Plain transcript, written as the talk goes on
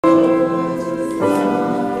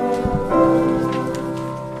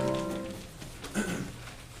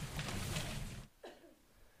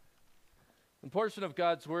portion of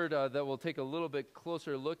God's Word that we'll take a little bit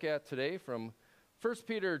closer look at today from 1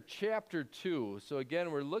 Peter chapter 2. So again,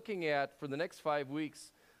 we're looking at, for the next 5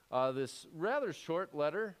 weeks, this rather short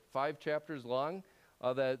letter, 5 chapters long,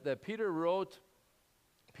 that Peter wrote.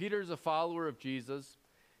 Peter's a follower of Jesus,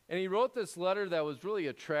 and he wrote this letter that was really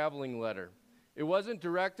a traveling letter. It wasn't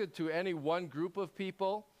directed to any one group of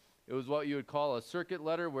people. It was what you would call a circuit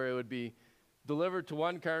letter, where it would be delivered to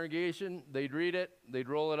one congregation. They'd read it, they'd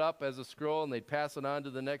roll it up as a scroll, and they'd pass it on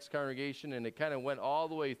to the next congregation, and it kind of went all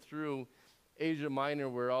the way through Asia Minor,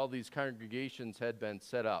 where all these congregations had been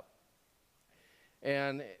set up.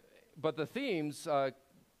 But the themes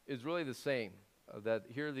is really the same, that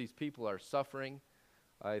here these people are suffering.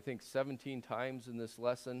 I think 17 times in this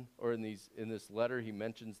lesson, or in this letter, he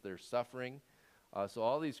mentions their suffering. So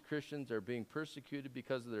all these Christians are being persecuted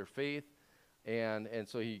because of their faith, and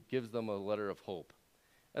so he gives them a letter of hope.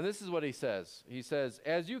 And this is what he says. He says,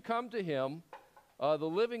 "As you come to him, the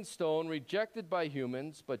living stone, rejected by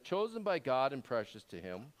humans, but chosen by God and precious to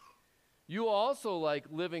him, you also, like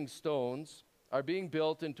living stones, are being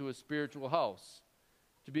built into a spiritual house,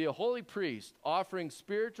 to be a holy priest, offering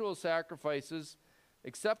spiritual sacrifices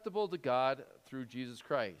acceptable to God through Jesus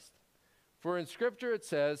Christ. For in Scripture it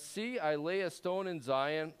says, 'See, I lay a stone in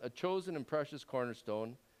Zion, a chosen and precious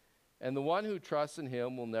cornerstone, and the one who trusts in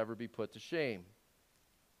him will never be put to shame.'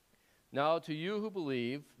 Now to you who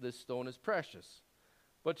believe, this stone is precious.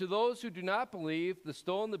 But to those who do not believe, the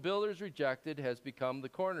stone the builders rejected has become the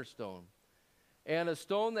cornerstone, and a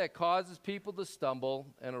stone that causes people to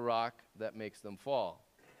stumble, and a rock that makes them fall.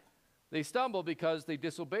 They stumble because they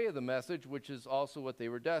disobey the message, which is also what they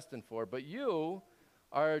were destined for. But you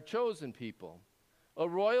are a chosen people, a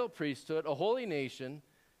royal priesthood, a holy nation,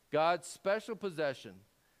 God's special possession,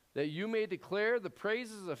 that you may declare the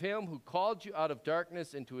praises of him who called you out of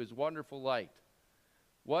darkness into his wonderful light.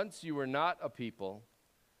 Once you were not a people,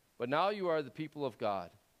 but now you are the people of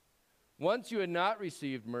God. Once you had not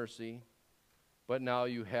received mercy, but now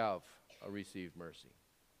you have received mercy."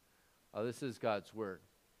 This is God's word.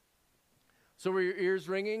 So were your ears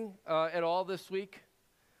ringing at all this week?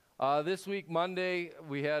 This week, Monday,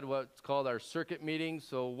 we had what's called our circuit meeting.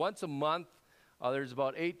 So once a month, there's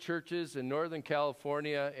about 8 churches in Northern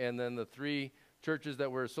California, and then the 3 churches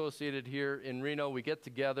that were associated here in Reno. We get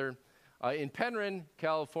together in Penryn,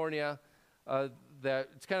 California. That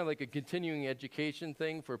it's kind of like a continuing education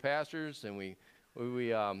thing for pastors, and we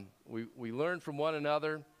learn from one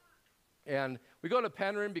another. And we go to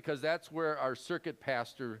Penryn because that's where our circuit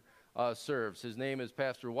pastor serves. His name is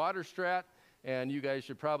Pastor Waterstrat, and you guys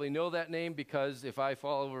should probably know that name, because if I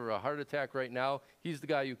fall over a heart attack right now, he's the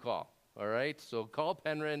guy you call. All right, so call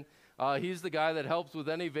Penryn. He's the guy that helps with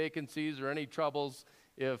any vacancies or any troubles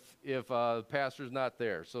if the pastor's not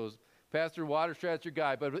there. So Pastor Waterstrat's your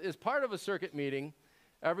guy. But as part of a circuit meeting,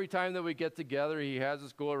 every time that we get together, he has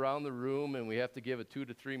us go around the room, and we have to give a 2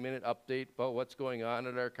 to 3 minute update about what's going on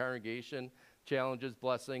at our congregation, challenges,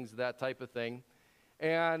 blessings, that type of thing.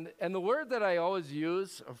 And the word that I always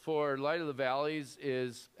use for Light of the Valleys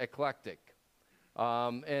is eclectic.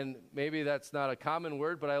 And maybe that's not a common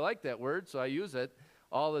word, but I like that word, so I use it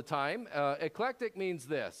all the time. Eclectic means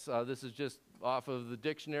this. This is just off of the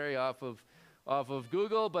dictionary, off of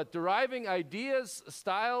Google, but deriving ideas,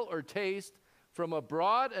 style, or taste from a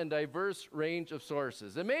broad and diverse range of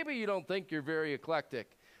sources. And maybe you don't think you're very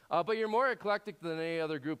eclectic, but you're more eclectic than any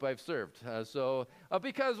other group I've served.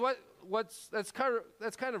 Because that's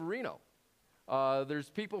kind of Reno. There's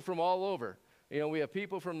people from all over. You know, we have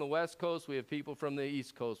people from the West Coast, we have people from the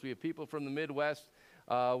East Coast, we have people from the Midwest,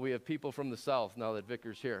 we have people from the South. Now that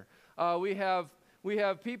Victor's here, we have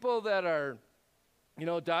people that are,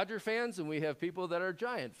 Dodger fans, and we have people that are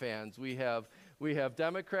Giant fans. We have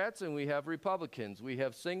Democrats and we have Republicans. We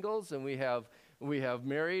have singles and we have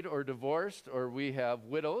married or divorced, or we have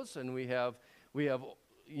widows, and we have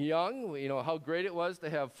young. How great it was to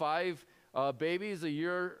have 5 babies a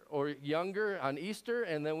year or younger on Easter,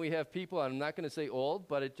 and then we have people, I'm not going to say old,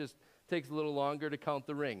 but it just takes a little longer to count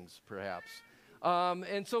the rings, perhaps.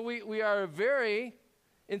 And so we are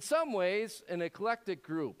in some ways, an eclectic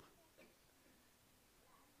group.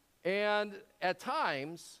 And at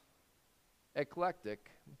times,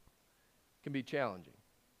 eclectic can be challenging.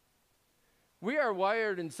 We are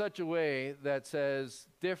wired in such a way that says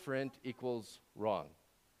different equals wrong.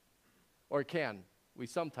 Or can. We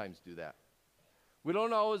sometimes do that. We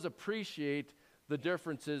don't always appreciate the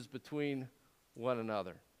differences between one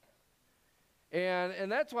another.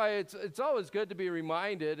 And that's why it's always good to be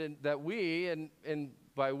reminded, and that we, and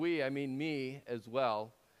by we I mean me as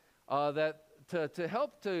well, that to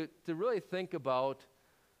help to really think about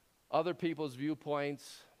other people's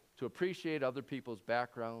viewpoints, to appreciate other people's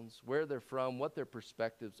backgrounds, where they're from, what their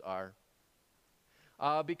perspectives are.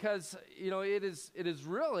 Because, it is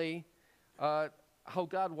really how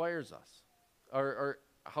God wires us, or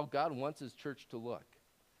how God wants his church to look.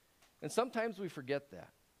 And sometimes we forget that.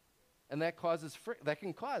 And that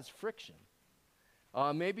can cause friction.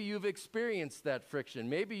 Maybe you've experienced that friction.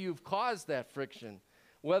 Maybe you've caused that friction,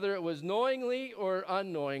 whether it was knowingly or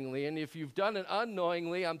unknowingly. And if you've done it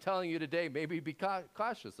unknowingly, I'm telling you today, maybe be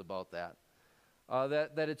cautious about that.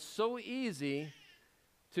 That it's so easy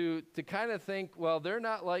to kind of think, well, they're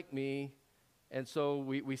not like me. And so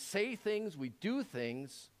we say things, we do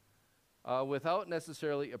things without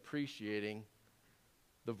necessarily appreciating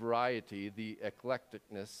the variety, the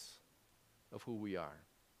eclecticness of who we are.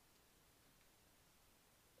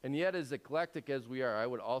 And yet, as eclectic as we are, I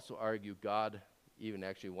would also argue God even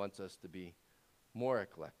actually wants us to be more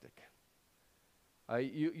eclectic.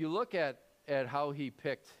 You look at how he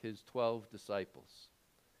picked his 12 disciples.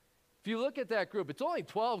 If you look at that group, it's only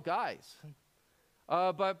 12 guys.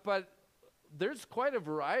 But there's quite a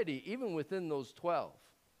variety even within those 12.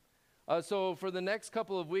 So for the next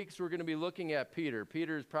couple of weeks, we're going to be looking at Peter.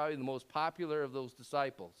 Peter is probably the most popular of those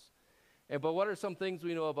disciples. But what are some things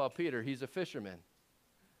we know about Peter? He's a fisherman.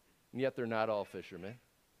 And yet they're not all fishermen,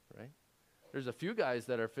 right? There's a few guys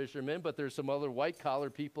that are fishermen, but there's some other white-collar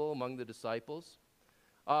people among the disciples.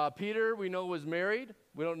 Peter, we know, was married.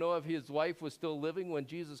 We don't know if his wife was still living when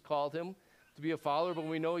Jesus called him to be a follower, but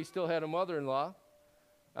we know he still had a mother-in-law.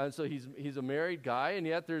 And so he's a married guy, and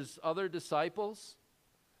yet there's other disciples.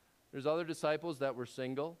 There's other disciples that were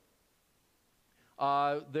single.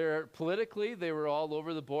 Politically, they were all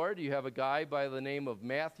over the board. You have a guy by the name of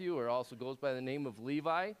Matthew, or also goes by the name of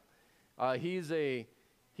Levi. He's a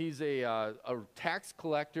tax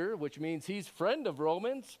collector, which means he's friend of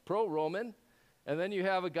Romans, pro-Roman. And then you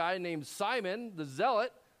have a guy named Simon, the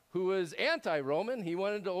zealot, who is anti-Roman. He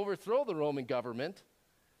wanted to overthrow the Roman government.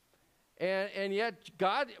 And yet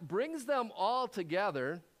God brings them all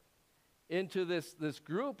together into this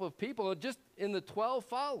group of people, just in the 12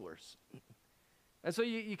 followers. And so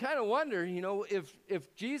you kind of wonder,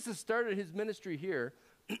 if Jesus started his ministry here,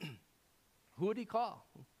 who would he call?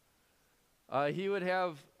 He would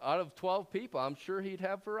have, out of 12 people, I'm sure he'd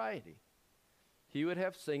have variety. He would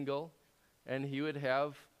have single, and he would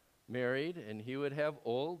have married, and he would have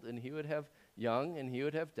old, and he would have young, and he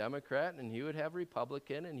would have Democrat, and he would have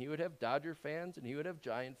Republican, and he would have Dodger fans, and he would have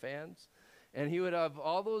Giant fans, and he would have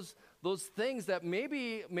all those things that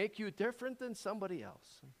maybe make you different than somebody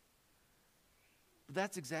else. But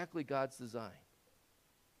that's exactly God's design.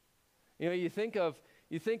 You think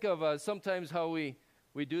of sometimes how we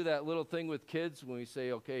do that little thing with kids when we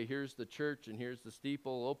say, okay, here's the church and here's the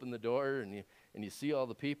steeple, open the door, and you see all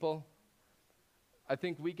the people. I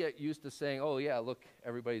think we get used to saying, oh yeah, look,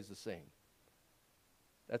 everybody's the same.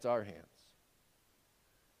 That's our hands,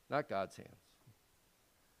 not God's hands.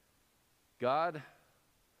 God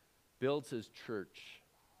builds his church,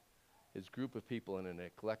 his group of people, in an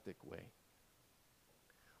eclectic way.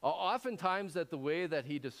 Oftentimes, the way that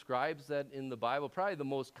he describes that in the Bible, probably the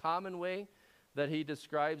most common way that he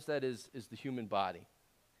describes that is the human body.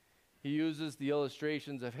 He uses the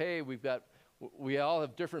illustrations of, hey, we all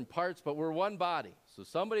have different parts, but we're one body. So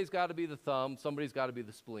somebody's got to be the thumb, somebody's got to be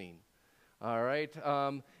the spleen. All right?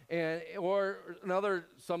 Or another,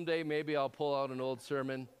 someday maybe I'll pull out an old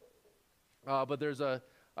sermon. But there's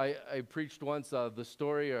I preached once the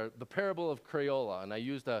story, or the parable of Crayola, and I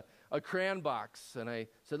used a crayon box, and I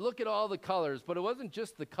said, look at all the colors. But it wasn't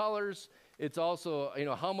just the colors. It's also,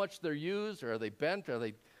 how much they're used. Are they bent? Are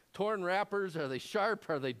they torn wrappers? Are they sharp?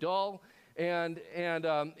 Are they dull? And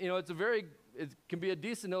it can be a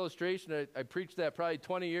decent illustration. I preached that probably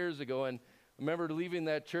 20 years ago, and I remember leaving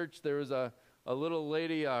that church. There was a little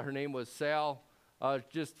lady, her name was Sal,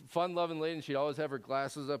 just fun-loving lady, and she'd always have her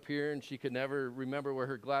glasses up here, and she could never remember where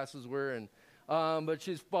her glasses were. And but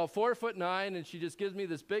she's about 4'9", and she just gives me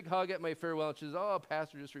this big hug at my farewell, and she says, "Oh,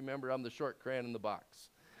 Pastor, just remember I'm the short crayon in the box."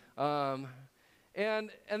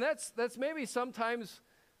 And that's maybe sometimes,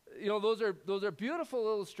 those are beautiful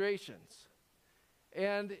illustrations.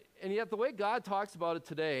 And yet the way God talks about it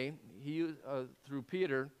today, through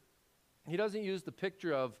Peter, he doesn't use the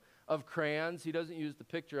picture of crayons. He doesn't use the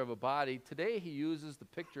picture of a body. Today he uses the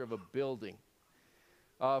picture of a building.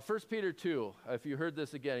 1 Peter 2, if you heard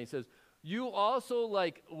this again, he says, you also,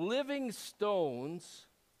 like living stones,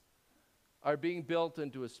 are being built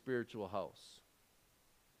into a spiritual house.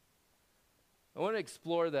 I want to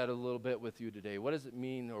explore that a little bit with you today. What does it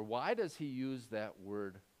mean, or why does he use that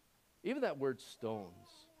word? Even that word stones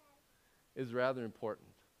is rather important.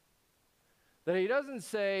 That he doesn't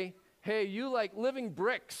say, hey, you like living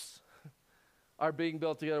bricks are being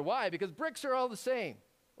built together. Why? Because bricks are all the same,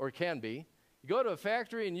 or can be. You go to a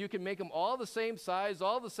factory and you can make them all the same size,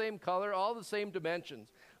 all the same color, all the same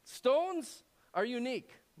dimensions. Stones are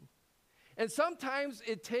unique. And sometimes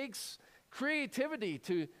it takes creativity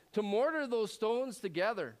to mortar those stones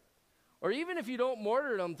together. Or even if you don't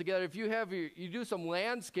mortar them together, if you do some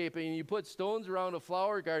landscaping and you put stones around a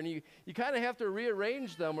flower garden, you kind of have to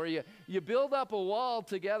rearrange them, or you build up a wall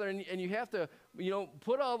together and you have to,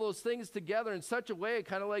 put all those things together in such a way,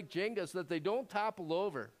 kind of like Jenga, so that they don't topple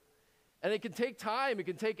over. And it can take time, it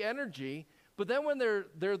can take energy, but then when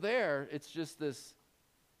they're there, it's just this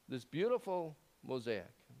beautiful mosaic.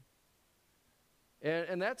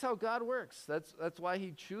 And that's how God works. That's why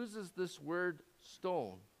he chooses this word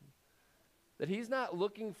stone. That he's not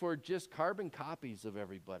looking for just carbon copies of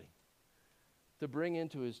everybody to bring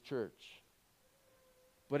into his church.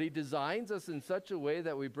 But he designs us in such a way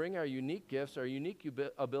that we bring our unique gifts, our unique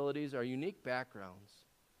abilities, our unique backgrounds.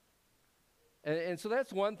 And so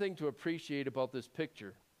that's one thing to appreciate about this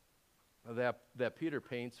picture that Peter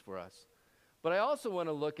paints for us. But I also want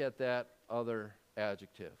to look at that other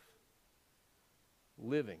adjective,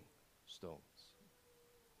 living stones.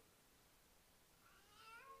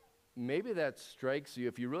 Maybe that strikes you.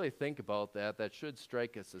 If you really think about that, that should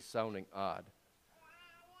strike us as sounding odd.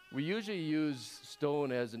 We usually use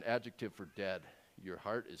stone as an adjective for dead. Your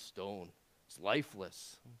heart is stone. It's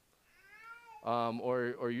lifeless.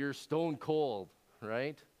 Or you're stone cold,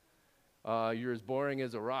 right? You're as boring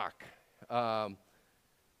as a rock. And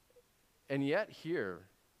yet here,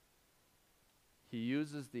 he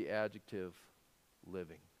uses the adjective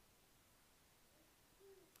living.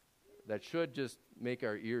 That should just make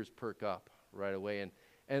our ears perk up right away.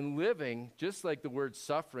 And living, just like the word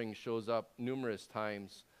suffering shows up numerous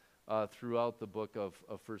times throughout the book of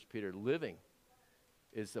 1 Peter, living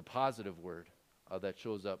is a positive word that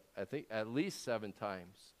shows up, I think, at least 7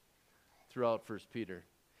 times throughout 1 Peter.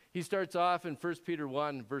 He starts off in 1 Peter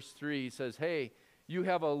 1, verse 3. He says, hey, you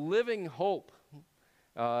have a living hope.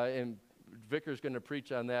 And Victor's going to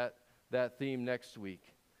preach on that theme next week.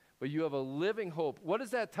 But you have a living hope. What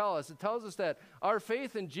does that tell us? It tells us that our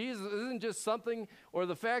faith in Jesus isn't just something, or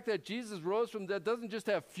the fact that Jesus rose from the dead doesn't just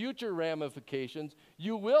have future ramifications.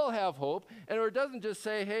 You will have hope. And or it doesn't just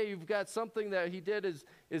say, hey, you've got something that he did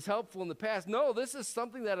is helpful in the past. No, this is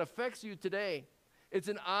something that affects you today. It's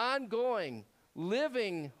an ongoing,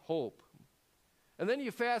 living hope. And then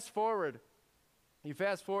you fast forward. You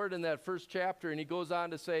fast forward in that first chapter, and he goes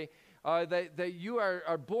on to say that you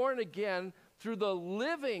are born again through the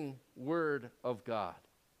living word of God.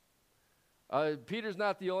 Peter's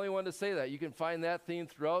not the only one to say that. You can find that theme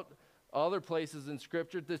throughout other places in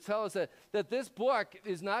Scripture to tell us that this book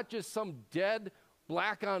is not just some dead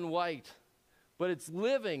black on white, but it's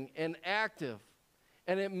living and active.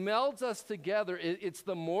 And it melds us together. It's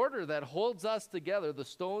the mortar that holds us together, the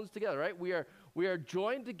stones together, right? We are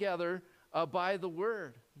joined together by the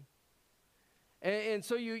word. And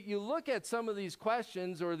so you look at some of these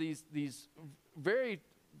questions, or these very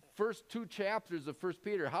first 2 chapters of 1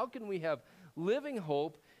 Peter. How can we have living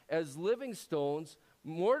hope as living stones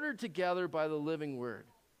mortared together by the living word?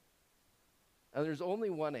 And there's only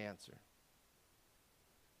one answer.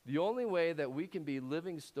 The only way that we can be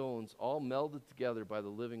living stones all melded together by the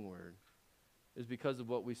living word is because of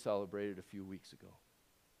what we celebrated a few weeks ago.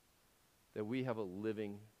 That we have a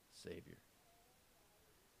living Savior.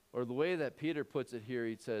 Or the way that Peter puts it here,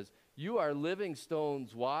 he says, you are living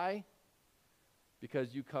stones. Why?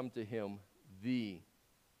 Because you come to him, the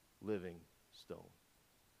living stone.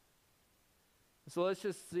 So let's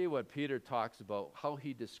just see what Peter talks about, how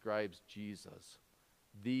he describes Jesus,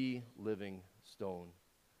 the living stone,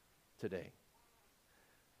 today.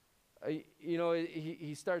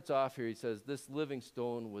 He starts off here, he says, this living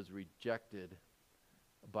stone was rejected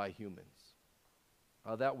by humans.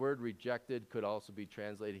 That word rejected could also be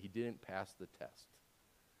translated, he didn't pass the test.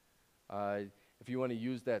 If you want to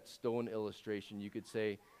use that stone illustration, you could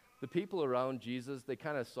say the people around Jesus, they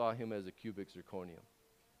kind of saw him as a cubic zirconium,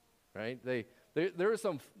 right? There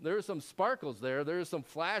were some sparkles there. There was some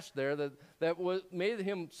flash there that made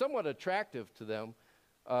him somewhat attractive to them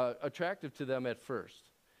at first.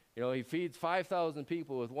 He feeds 5,000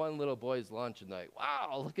 people with one little boy's lunch, and like,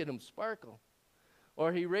 wow, look at him sparkle.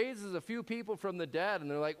 Or he raises a few people from the dead, and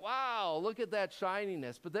they're like, wow, look at that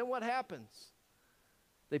shininess. But then what happens?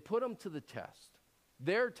 They put him to the test,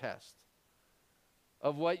 their test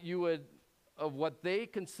of what they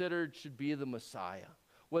considered should be the Messiah,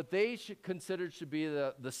 what they considered should be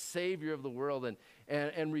the Savior of the world,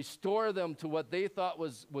 and restore them to what they thought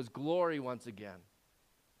was glory once again.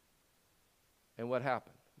 And what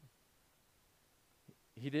happened?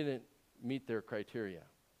 he didn't meet their criteria.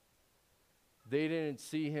 They didn't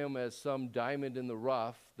see him as some diamond in the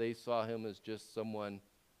rough. They saw him as just someone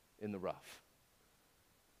in the rough.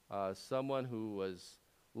 Someone who was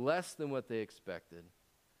less than what they expected,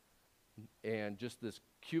 and just this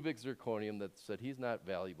cubic zirconium that said he's not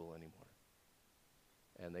valuable anymore.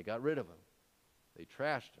 And they got rid of him. They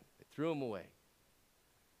trashed him. They threw him away.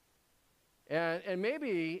 And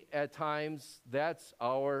maybe at times that's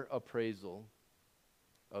our appraisal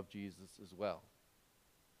of Jesus as well.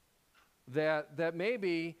 That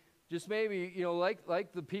maybe, just maybe,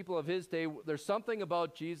 like the people of his day, there's something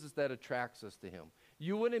about Jesus that attracts us to him.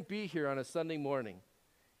 You wouldn't be here on a Sunday morning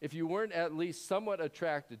if you weren't at least somewhat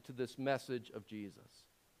attracted to this message of Jesus.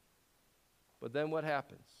 But then what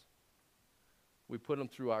happens? We put him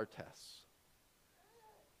through our tests.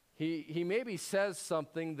 He maybe says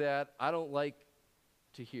something that I don't like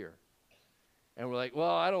to hear. And we're like,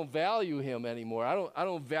 well, I don't value him anymore. I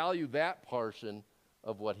don't value that portion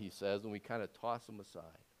of what he says, and we kind of toss him aside.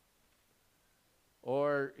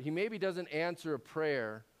 Or he maybe doesn't answer a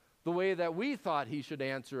prayer the way that we thought he should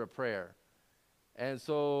answer a prayer. And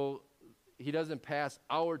so he doesn't pass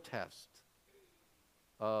our test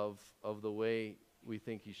of the way we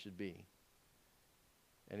think he should be.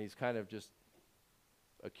 And he's kind of just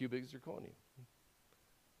a cubic zirconium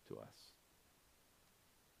to us.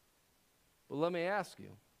 But let me ask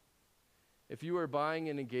you, if you were buying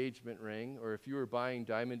an engagement ring or if you were buying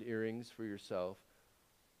diamond earrings for yourself,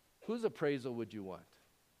 whose appraisal would you want?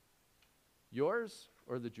 Yours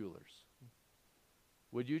or the jeweler's?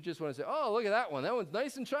 Would you just want to say, oh, look at that one. That one's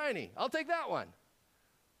nice and shiny. I'll take that one.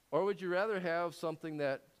 Or would you rather have something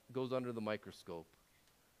that goes under the microscope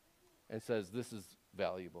and says this is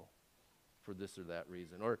valuable for this or that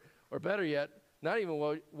reason? Or better yet, not even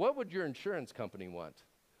what would your insurance company want?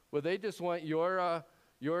 Would they just want your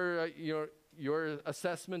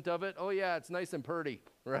assessment of it? Oh yeah, it's nice and pretty,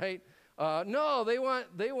 right? No, they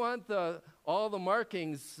want all the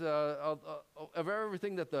markings of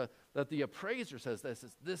everything that the appraiser says.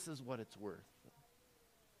 This is what it's worth.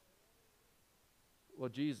 Well,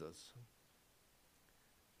 Jesus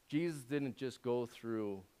didn't just go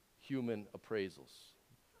through human appraisals.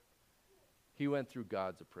 He went through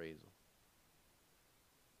God's appraisal.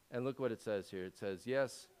 And look what it says here. It says,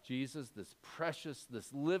 yes, Jesus, this precious,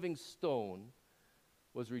 this living stone,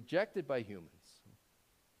 was rejected by humans,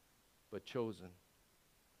 but chosen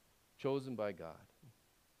by God,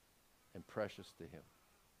 and precious to him.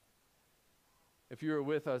 If you were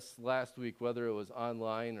with us last week, whether it was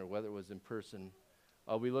online or whether it was in person,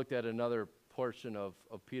 we looked at another portion of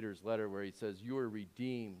Peter's letter where he says, you are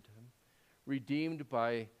redeemed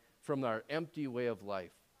from our empty way of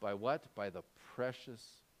life. By what? By the precious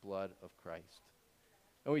blood of Christ.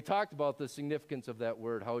 And we talked about the significance of that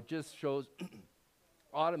word, how it just shows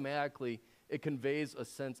automatically it conveys a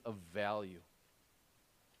sense of value.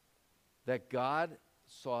 That God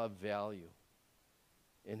saw value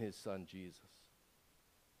in his son Jesus.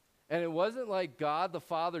 And it wasn't like God the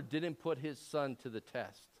Father didn't put his son to the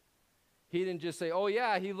test. He didn't just say, oh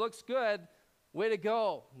yeah, he looks good, way to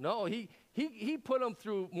go. No, he put him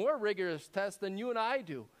through more rigorous tests than you and I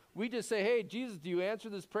do. We just say, hey, Jesus, do you answer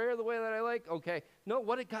this prayer the way that I like? Okay. No,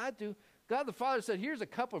 what did God do? God the Father said, here's a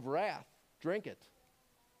cup of wrath. Drink it.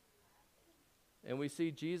 And we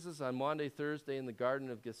see Jesus on Maundy, Thursday in the Garden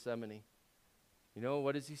of Gethsemane. You know,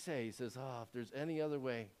 what does he say? He says, if there's any other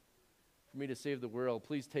way for me to save the world,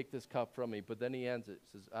 please take this cup from me. But then he ends it.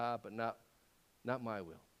 He says, but not my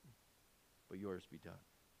will, but yours be done.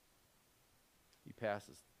 He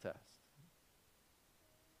passes the test.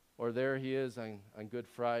 Or there he is on Good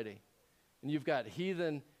Friday. And you've got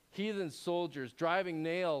heathen soldiers driving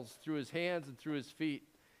nails through his hands and through his feet.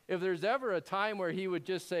 If there's ever a time where he would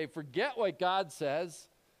just say, forget what God says,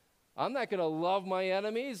 I'm not going to love my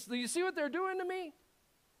enemies. Do you see what they're doing to me?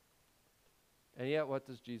 And yet, what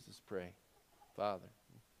does Jesus pray? Father,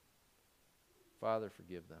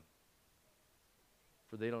 forgive them,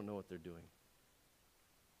 for they don't know what they're doing.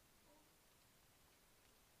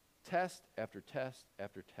 Test after test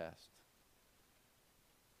after test,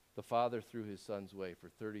 the Father threw his son's way for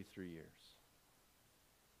 33 years.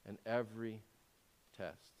 And every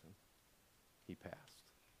test, he passed.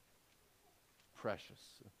 Precious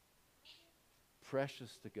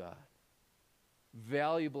to God.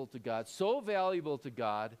 Valuable to God. So valuable to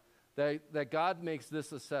God that God makes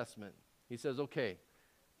this assessment. He says, okay,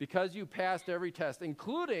 because you passed every test,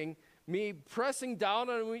 including me pressing down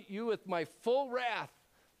on you with my full wrath,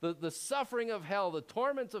 the suffering of hell, the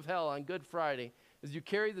torments of hell on Good Friday, as you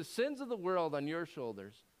carry the sins of the world on your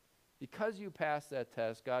shoulders, because you passed that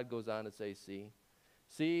test, God goes on to say,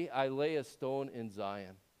 See, I lay a stone in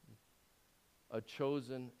Zion, a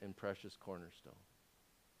chosen and precious cornerstone.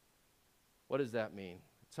 What does that mean?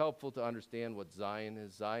 It's helpful to understand what Zion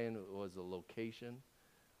is. Zion was a location.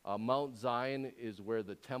 Mount Zion is where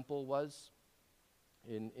the temple was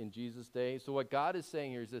in Jesus' day. So what God is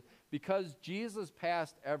saying here is that because Jesus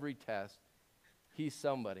passed every test, he's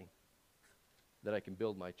somebody that I can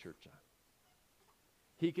build my church on.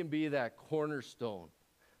 He can be that cornerstone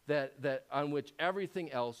that on which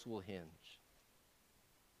everything else will hinge.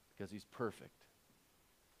 Because he's perfect.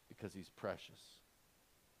 Because he's precious.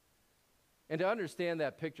 And to understand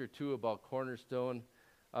that picture too about Cornerstone,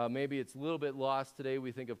 maybe it's a little bit lost today.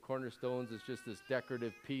 We think of cornerstones as just this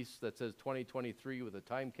decorative piece that says 2023 with a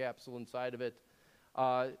time capsule inside of it.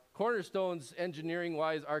 Cornerstones,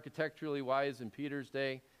 engineering-wise, architecturally-wise, in Peter's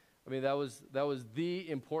day, I mean, that was the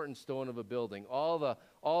important stone of a building. All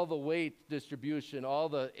the weight distribution, all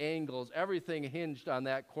the angles, everything hinged on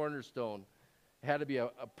that cornerstone. It had to be a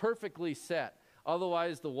perfectly set.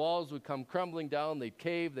 Otherwise, the walls would come crumbling down. They'd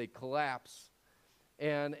cave. They'd collapse.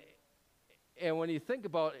 And when you think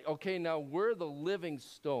about, okay, now we're the living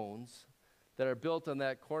stones that are built on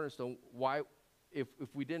that cornerstone. Why, if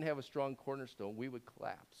we didn't have a strong cornerstone, we would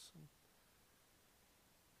collapse.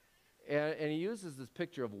 And he uses this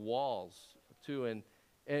picture of walls, too.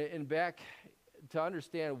 And back to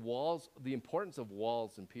understand walls, the importance of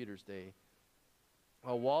walls in Peter's day,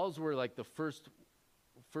 walls were like the first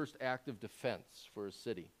act of defense for a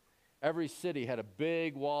city. Every city had a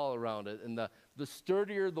big wall around it, and the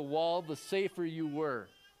sturdier the wall, the safer you were.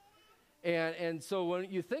 And so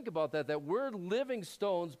when you think about that we're living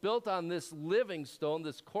stones built on this living stone,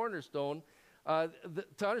 this cornerstone,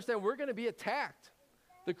 to understand we're going to be attacked.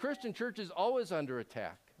 The Christian church is always under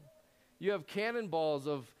attack. You have cannonballs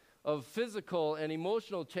of physical and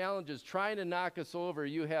emotional challenges trying to knock us over.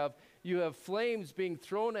 You have flames being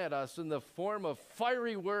thrown at us in the form of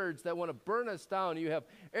fiery words that want to burn us down. You have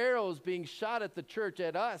arrows being shot at the church,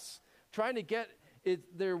 at us, trying to get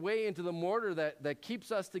their way into the mortar that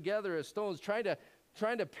keeps us together as stones, trying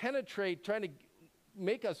to penetrate, trying to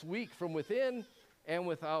make us weak from within and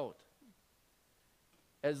without.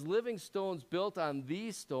 As living stones built on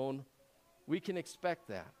the stone, we can expect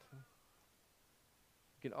that.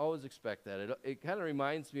 You can always expect that. It kind of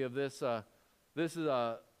reminds me of this. This is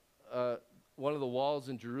one of the walls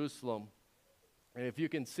in Jerusalem. And if you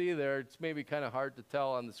can see there, it's maybe kind of hard to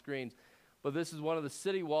tell on the screens, but this is one of the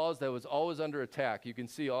city walls that was always under attack. You can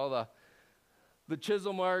see all the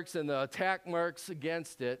chisel marks and the attack marks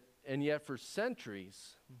against it, and yet for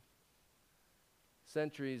centuries,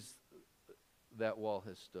 that wall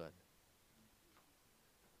has stood.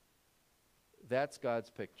 That's God's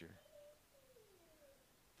picture.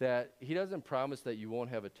 That he doesn't promise that you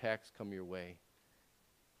won't have attacks come your way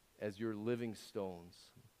as you're living stones.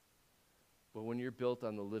 But when you're built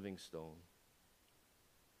on the living stone,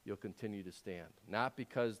 you'll continue to stand. Not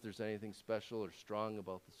because there's anything special or strong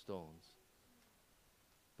about the stones,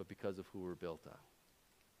 but because of who we're built on.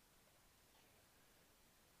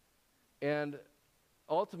 And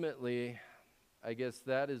ultimately, I guess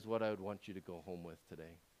that is what I would want you to go home with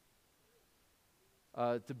today.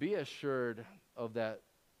 To be assured of that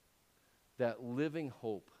living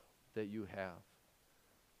hope that you have.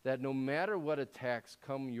 That no matter what attacks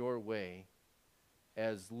come your way,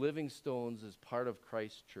 as living stones, as part of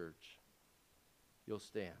Christ's church, you'll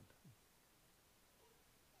stand.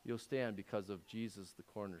 You'll stand because of Jesus, the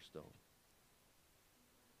cornerstone.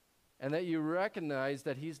 And that you recognize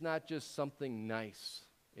that he's not just something nice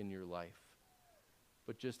in your life,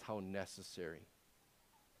 but just how necessary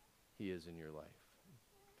he is in your life.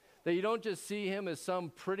 That you don't just see him as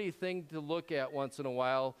some pretty thing to look at once in a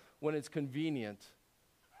while when it's convenient,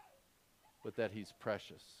 but that he's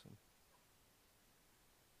precious.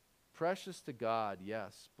 Precious to God,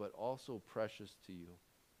 yes, but also precious to you.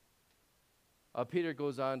 Peter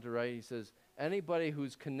goes on to write, he says, anybody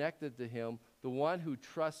who's connected to him, the one who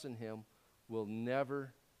trusts in him, will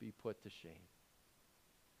never be put to shame.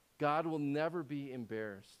 God will never be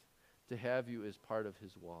embarrassed to have you as part of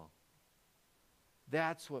his wall.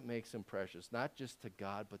 That's what makes him precious, not just to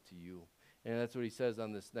God, but to you. And that's what he says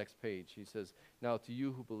on this next page. He says, now to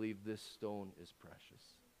you who believe, this stone is precious.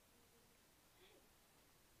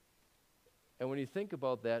 And when you think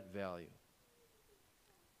about that value,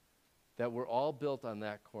 that we're all built on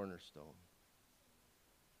that cornerstone,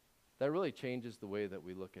 that really changes the way that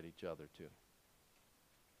we look at each other too.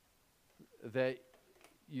 That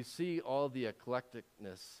you see all the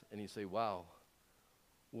eclecticness and you say, wow,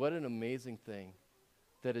 what an amazing thing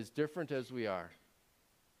that as different as we are,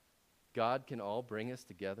 God can all bring us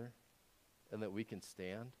together and that we can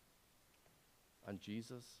stand. on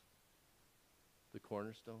Jesus, the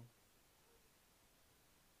cornerstone,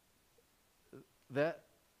 that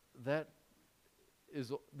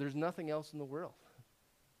is, there's nothing else in the world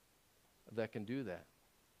that can do that.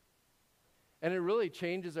 And it really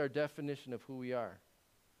changes our definition of who we are.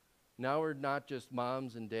 Now we're not just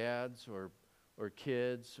moms and dads or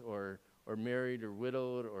kids or married or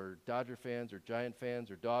widowed or Dodger fans or Giant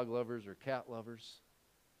fans or dog lovers or cat lovers.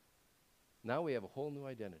 Now we have a whole new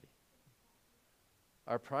identity.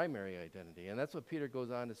 Our primary identity. And that's what Peter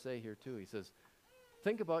goes on to say here too. He says,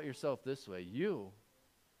 think about yourself this way. You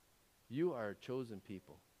are a chosen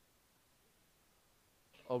people.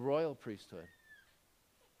 A royal priesthood.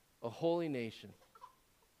 A holy nation.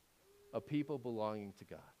 A people belonging to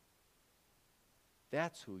God.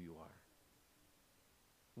 That's who you are.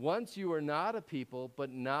 Once you were not a people, but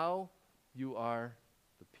now you are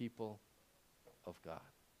the people of God.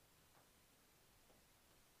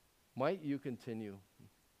 Might you continue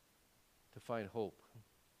to find hope,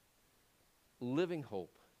 living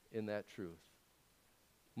hope in that truth,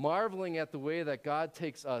 marveling at the way that God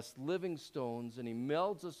takes us, living stones, and he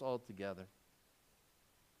melds us all together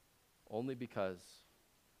only because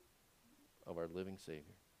of our living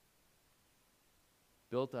Savior.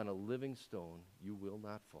 Built on a living stone, you will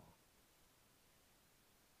not fall.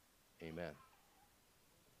 Amen.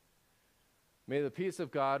 May the peace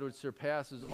of God, which surpasses